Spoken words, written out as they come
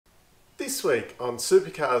This week on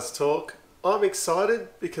Supercars Talk, I'm excited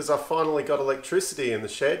because I finally got electricity in the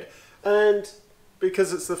shed, and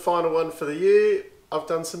because it's the final one for the year, I've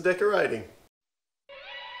done some decorating.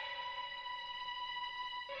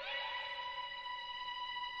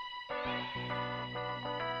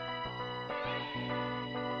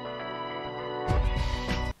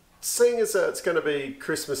 Seeing as it's going to be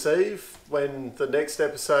Christmas Eve when the next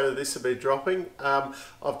episode of this will be dropping,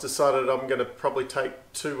 I've decided I'm going to probably take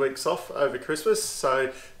 2 weeks off over Christmas,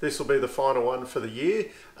 so this will be the final one for the year.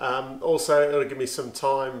 Also, it'll give me some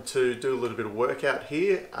time to do a little bit of workout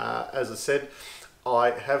here. As I said, I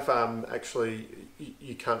have actually,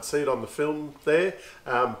 you can't see it on the film there,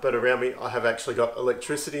 but around me I have actually got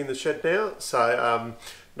electricity in the shed now, so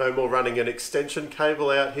no more running an extension cable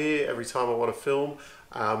out here every time I want to film.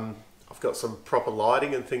 I've got some proper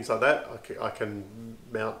lighting and things like that. I can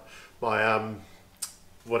mount my,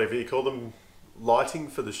 whatever you call them, lighting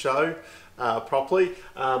for the show properly,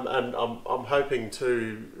 and I'm hoping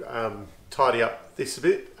to tidy up this a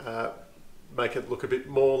bit, make it look a bit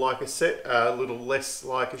more like a set, a little less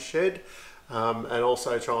like a shed, and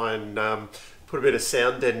also try and put a bit of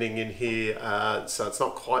sound deadening in here so it's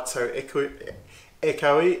not quite so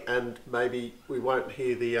echoey, and maybe we won't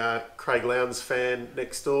hear the Craig Lowndes fan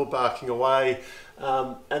next door barking away.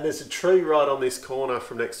 And there's a tree right on this corner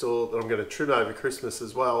from next door that I'm going to trim over Christmas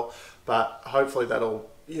as well, but hopefully that'll,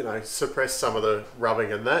 you know, suppress some of the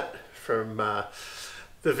rubbing and that from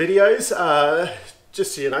the videos,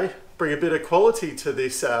 just to, you know, bring a bit of quality to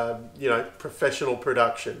this, you know, professional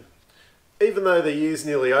production. Even though the year's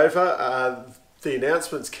nearly over, the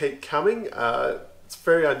announcements keep coming. It's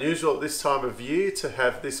very unusual at this time of year to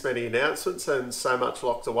have this many announcements and so much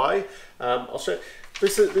locked away. I'll show you.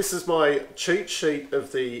 This is my cheat sheet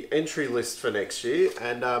of the entry list for next year,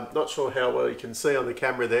 and not sure how well you can see on the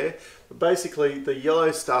camera there, but basically the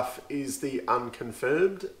yellow stuff is the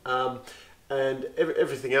unconfirmed, and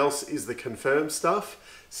everything else is the confirmed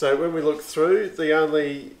stuff. So when we look through,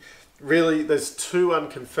 there's 2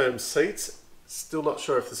 unconfirmed seats. Still not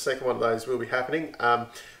sure if the second one of those will be happening.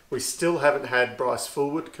 We still haven't had Bryce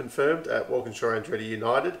Fullwood confirmed at Walkinshaw Andretti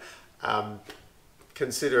United.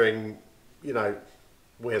 Considering, you know,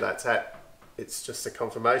 where that's at, it's just a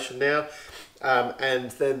confirmation now.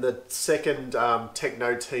 And then the second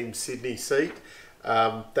Techno Team Sydney seat,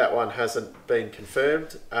 that one hasn't been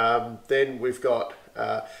confirmed. Then we've got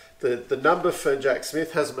the number for Jack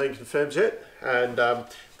Smith hasn't been confirmed yet, and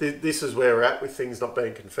this is where we're at with things not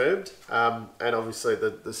being confirmed. And obviously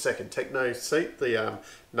the second Techno seat, the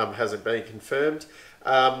number hasn't been confirmed.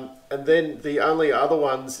 And then the only other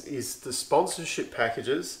ones is the sponsorship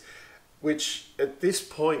packages, which at this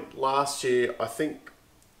point last year, I think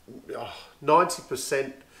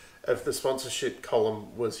 90% of the sponsorship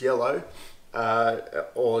column was yellow,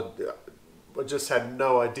 or I just had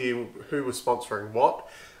no idea who was sponsoring what.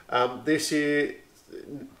 This year,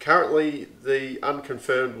 currently the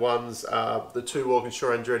unconfirmed ones are the 2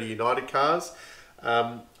 Walkinshaw Andretti United cars.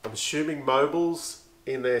 I'm assuming Mobil's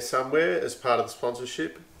in there somewhere as part of the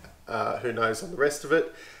sponsorship. Who knows on the rest of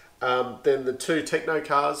it. Then the 2 Techno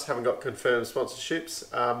cars haven't got confirmed sponsorships.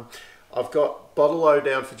 I've got Bottle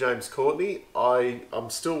down for James Courtney. I'm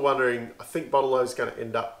still wondering, I think Bottle is going to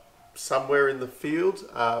end up somewhere in the field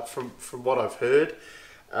from what I've heard,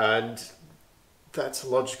 and that's a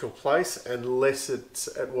logical place unless it's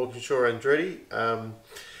at Walkinshaw Andretti,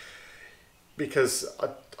 because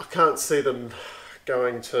I can't see them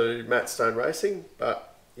going to Matt Stone Racing,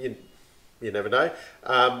 but you never know.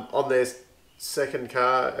 On their second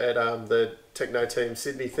car at the Techno Team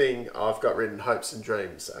Sydney thing, I've got written Hopes and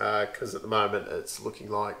Dreams, because at the moment it's looking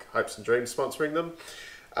like Hopes and Dreams sponsoring them.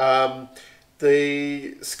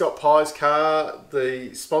 The Scott Pye's car,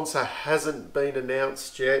 the sponsor hasn't been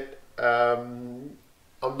announced yet. I'm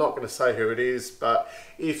not going to say who it is, but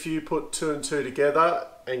if you put 2 and 2 together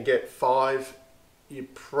and get 5, you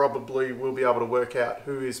probably will be able to work out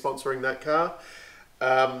who is sponsoring that car.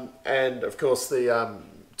 And of course the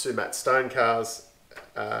 2 Matt Stone cars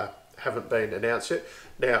haven't been announced yet.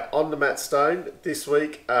 Now on the Matt Stone, this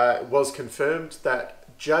week it was confirmed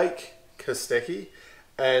that Jake Kostecki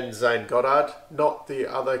and Zane Goddard, not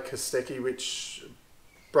the other Kostecki, which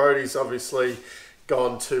Brody's obviously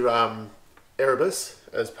gone to Erebus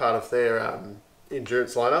as part of their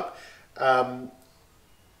endurance lineup.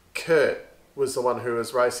 Kurt was the one who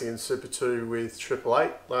was racing in Super 2 with Triple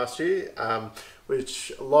Eight last year,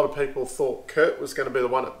 which a lot of people thought Kurt was going to be the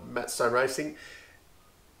one at Matt Stone Racing.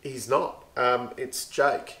 He's not. It's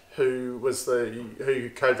Jake, who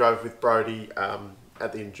co-drove with Brody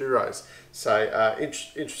at the Enduros. So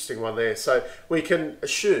interesting one there. So we can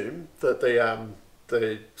assume that the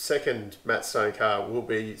the second Matt Stone car will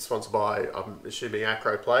be sponsored by, I'm assuming,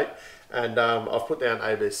 Acro Plate. And I've put down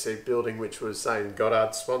ABC Building, which was Zane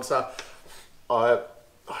Goddard's sponsor. I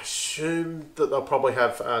assume that they'll probably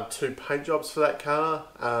have 2 paint jobs for that car.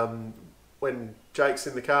 When Jake's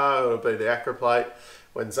in the car, it'll be the Acro Plate.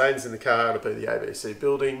 When Zane's in the car, it'll be the ABC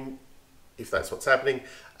Building, if that's what's happening.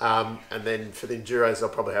 And then for the Enduros, they'll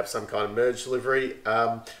probably have some kind of merged livery.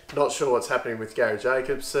 Not sure what's happening with Gary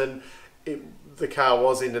Jacobson. The car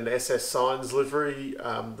was in an SS Signs livery,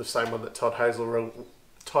 the same one that Todd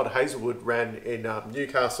Hazelwood ran in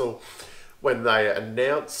Newcastle when they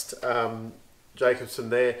announced Jacobson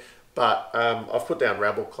there. But I've put down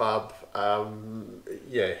Rabble Club.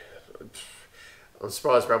 Yeah, I'm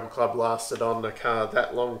surprised Rabble Club lasted on a car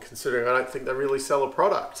that long, considering I don't think they really sell a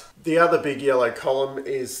product. The other big yellow column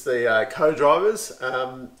is the co-drivers,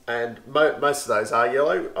 and most of those are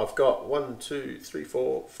yellow. I've got 1, 2, 3,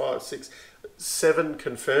 4, 5, 6, 7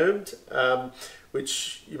 confirmed,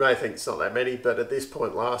 which you may think is not that many, but at this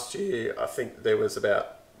point last year, I think there was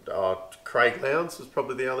about Craig Lowndes was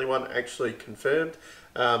probably the only one actually confirmed.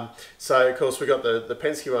 So of course we got the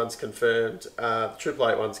Penske ones confirmed, the Triple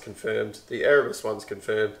Eight ones confirmed, the Erebus ones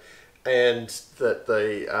confirmed, and that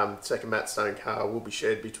the second Matt Stone car will be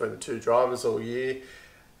shared between the 2 drivers all year.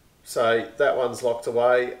 So that one's locked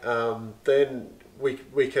away. Then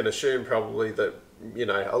we can assume probably that, you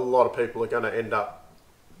know, a lot of people are going to end up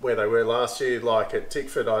where they were last year. Like at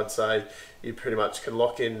Tickford, I'd say you pretty much can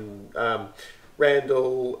lock in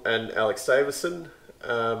Randall and Alex Davison.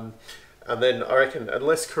 And then I reckon,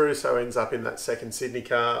 unless Caruso ends up in that second Sydney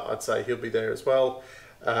car, I'd say he'll be there as well.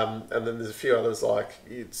 And then there's a few others, like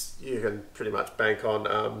you can pretty much bank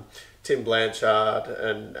on Tim Blanchard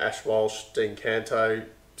and Ash Walsh, Dean Canto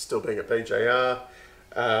still being at BJR.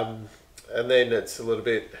 And then it's a little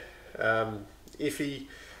bit iffy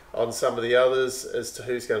on some of the others as to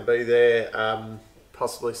who's going to be there.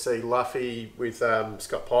 Possibly see Luffy with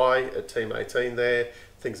Scott Pye at Team 18 there,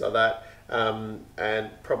 things like that. And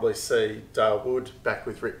probably see Dale Wood back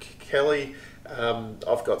with Rick Kelly.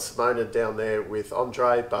 I've got Simona down there with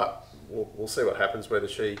Andre, but we'll see what happens, whether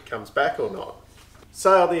she comes back or not.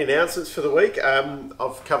 So the announcements for the week.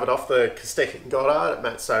 I've covered off the Kostek and Goddard at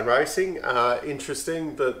Matt Stone Racing.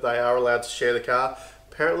 Interesting that they are allowed to share the car.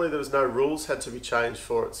 Apparently there was no rules had to be changed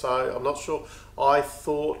for it, so I'm not sure. I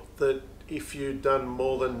thought that if you'd done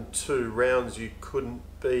more than 2 rounds, you couldn't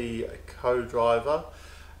be a co-driver.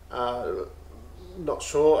 Not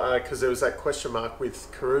sure, because there was that question mark with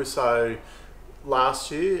Caruso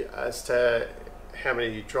last year as to how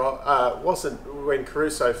many wasn't when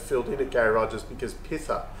Caruso filled in at Gary Rogers because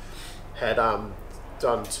Pither had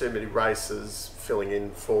done too many races filling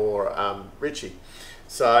in for Richie.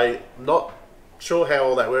 So not sure how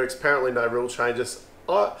all that works. Apparently no rule changes.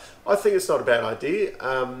 I think it's not a bad idea.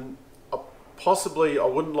 Possibly I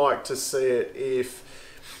wouldn't like to see it if,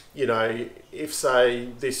 you know, if say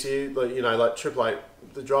this year, you know, like Triple Eight,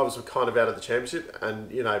 the drivers were kind of out of the championship,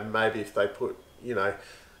 and you know, maybe if they put, you know,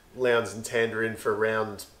 Lowndes and Tander in for a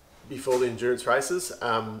round before the endurance races,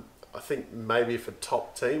 I think maybe if a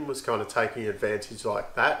top team was kind of taking advantage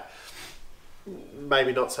like that,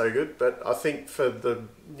 maybe not so good. But I think for the,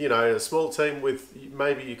 you know, a small team with,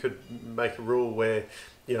 maybe you could make a rule where,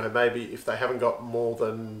 you know, maybe if they haven't got more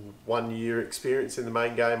than 1 year experience in the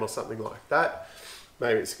main game or something like that,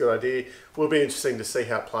 maybe it's a good idea. Will be interesting to see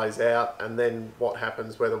how it plays out, and then what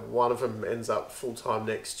happens, whether one of them ends up full-time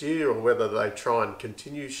next year or whether they try and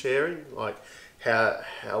continue sharing, like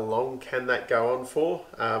how long can that go on for.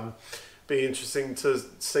 Be interesting to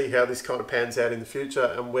see how this kind of pans out in the future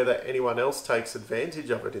and whether anyone else takes advantage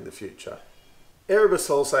of it in the future. Erebus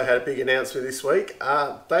also had a big announcement this week.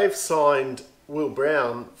 They've signed Will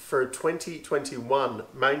Brown for a 2021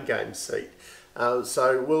 main game seat.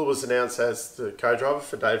 So Will was announced as the co-driver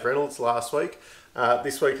for Dave Reynolds last week.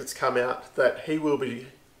 This week it's come out that he will be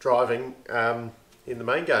driving in the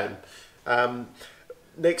main game.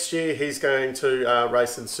 Next year he's going to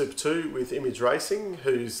race in Super 2 with Image Racing,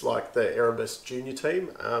 who's like the Erebus junior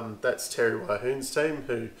team. That's Terry Wahoon's team,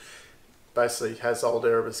 who basically has old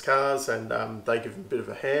Erebus cars, and they give him a bit of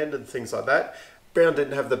a hand and things like that. Brown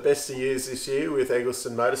didn't have the best of years this year with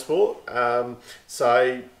Eggleston Motorsport,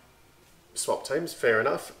 so swap teams, fair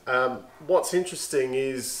enough. What's interesting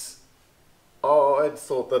is I'd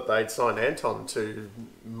thought that they'd sign Anton to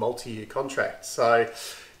multi-year contract. So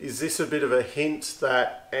is this a bit of a hint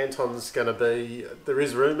that Anton's going to be, there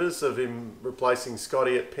is rumours of him replacing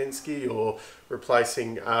Scotty at Penske or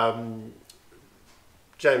replacing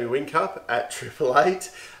Jamie Whincup at Triple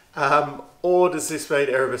Eight. Or does this mean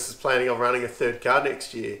Erebus is planning on running a third car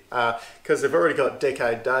next year? Because they've already got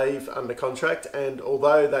Decade Dave under contract, and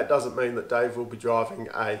although that doesn't mean that Dave will be driving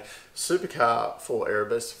a supercar for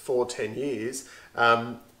Erebus for 10 years,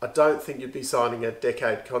 I don't think you'd be signing a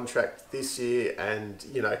decade contract this year and,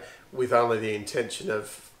 with only the intention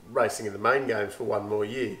of racing in the main game for one more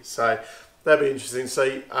year. So that'd be interesting to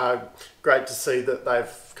see. Great to see that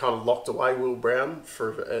they've kind of locked away Will Brown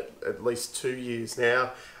for at least 2 years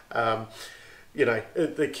now.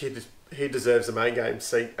 The kid, he deserves a main game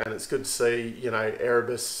seat, and it's good to see,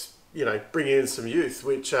 Erebus, bringing in some youth,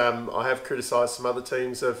 which I have criticised some other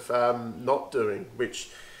teams of not doing, which,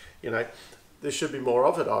 there should be more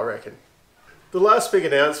of it, I reckon. The last big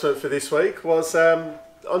announcement for this week was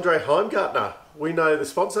Andre Heimgartner. We know the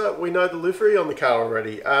sponsor, we know the livery on the car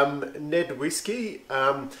already. Ned Whiskey,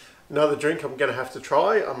 another drink I'm going to have to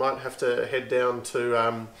try. I might have to head down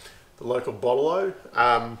to the local bottle-o.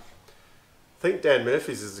 I think Dan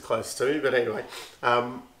Murphy's is the closest to me, but anyway,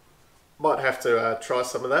 might have to try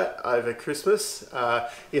some of that over Christmas.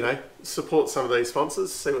 Support some of these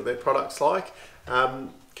sponsors, see what their product's like.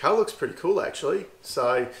 Car looks pretty cool actually,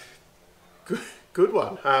 so good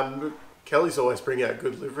one. Kelly's always bring out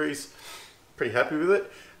good liveries. Pretty happy with it,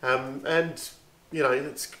 and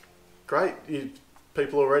it's great.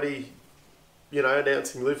 People already,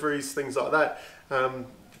 announcing liveries, things like that.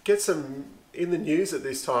 Get some in the news at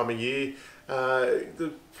this time of year.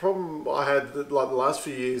 The problem I had, the last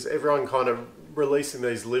few years, everyone kind of releasing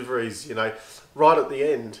these liveries, right at the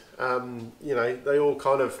end. They all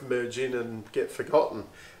kind of merge in and get forgotten.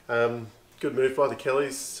 Good move by the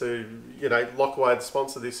Kellys to, lock away the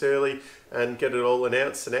sponsor this early and get it all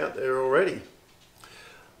announced and out there already.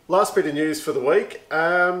 Last bit of news for the week.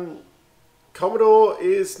 Commodore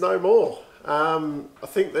is no more. I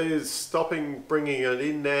think they're stopping bringing it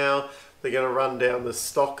in now. They're going to run down the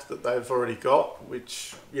stock that they've already got,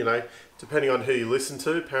 which, depending on who you listen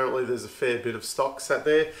to, apparently there's a fair bit of stock sat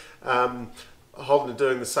there. Holden are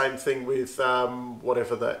doing the same thing with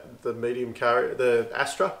the medium car, the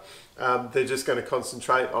Astra. They're just going to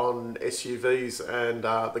concentrate on SUVs and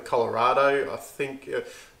the Colorado. I think they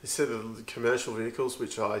said the commercial vehicles,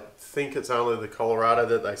 which I think it's only the Colorado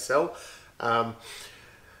that they sell.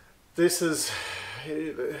 This is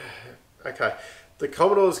okay. The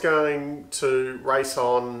Commodore's going to race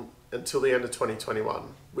on until the end of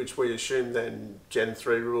 2021, which we assume then Gen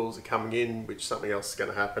 3 rules are coming in, which something else is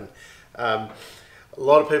going to happen. A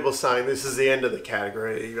lot of people are saying this is the end of the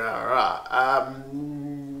category.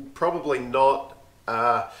 Probably not.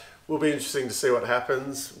 Will be interesting to see what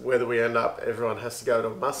happens, whether we end up, everyone has to go to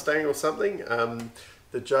a Mustang or something.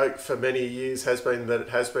 The joke for many years has been that it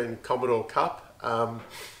has been Commodore Cup.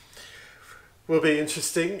 Will be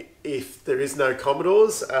interesting if there is no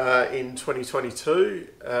Commodores in 2022.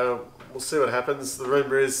 We'll see what happens. The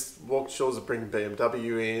rumour is Walkinshaws are bringing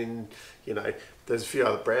BMW in. There's a few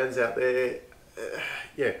other brands out there.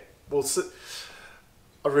 We'll see.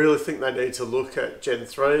 I really think they need to look at Gen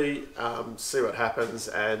 3, see what happens,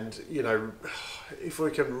 and if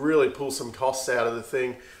we can really pull some costs out of the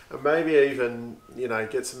thing, and maybe even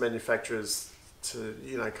get some manufacturers to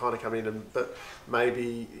kind of come in and but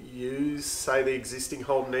maybe use, say, the existing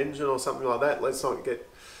Holden engine or something like that. Let's not get,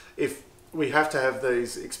 if we have to have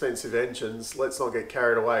these expensive engines, let's not get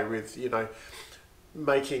carried away with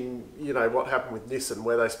making what happened with Nissan,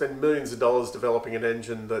 where they spend millions of dollars developing an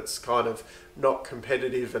engine that's kind of not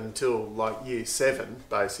competitive until like year 7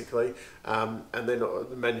 basically, and then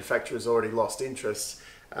the manufacturer's already lost interest.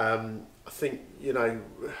 I think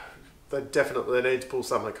they definitely need to pull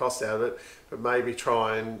some of the costs out of it, but maybe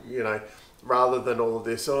try and rather than all of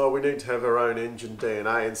this, we need to have our own engine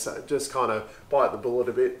DNA, and so just kind of bite the bullet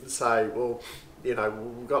a bit and say, well, we've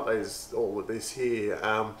got all of this here,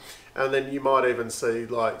 and then you might even see,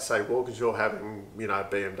 like, say, Walkinshaw having,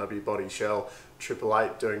 BMW body shell,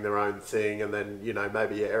 888 doing their own thing, and then,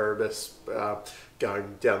 maybe Erebus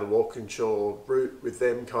going down the Walkinshaw route with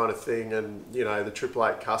them kind of thing, and, the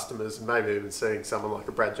 888 customers, and maybe even seeing someone like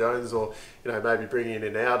a Brad Jones, or, maybe bringing in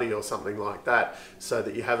an Audi or something like that, so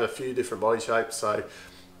that you have a few different body shapes. So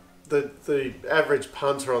the average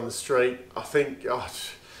punter on the street, I think,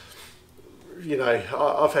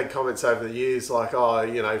 I've had comments over the years like,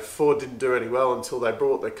 Ford didn't do any well until they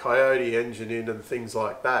brought the Coyote engine in and things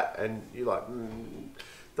like that. And you're like,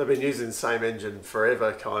 they've been using the same engine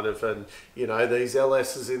forever, kind of. And, these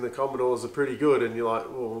LSs in the Commodores are pretty good. And you're like,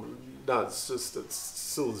 well, no, it's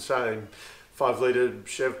still the same 5-litre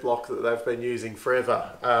Chev block that they've been using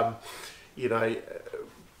forever. To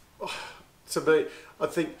me, I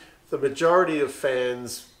think the majority of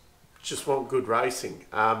fans just want good racing.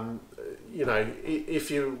 you know, if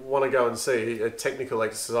you want to go and see a technical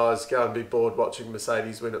exercise, go and be bored watching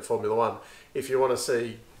Mercedes win at Formula One. If you want to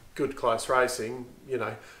see good close racing, you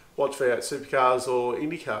know, watch V8 Supercars or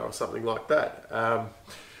IndyCar or something like that.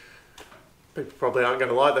 People probably aren't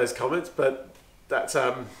going to like those comments, but that's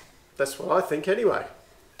what I think anyway.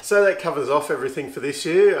 So that covers off everything for this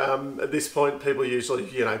year. At this point, people usually,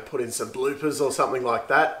 you know, put in some bloopers or something like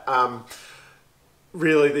that.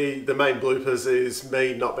 Really, the main bloopers is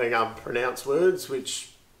me not being able to pronounce words,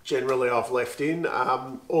 which generally I've left in,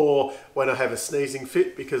 or when I have a sneezing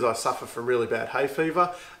fit because I suffer from really bad hay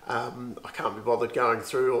fever. I can't be bothered going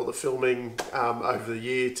through all the filming over the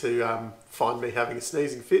year to find me having a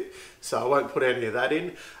sneezing fit, so I won't put any of that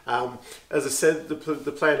in. As I said, the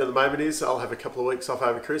plan at the moment is I'll have a couple of weeks off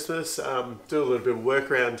over Christmas, do a little bit of work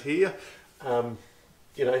around here,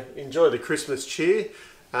 you know, enjoy the Christmas cheer.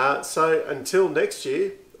 So until next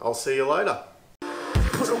year, I'll see you later.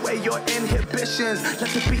 Put away your inhibitions, let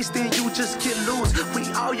the beast in you just get loose. We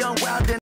all young, wild, and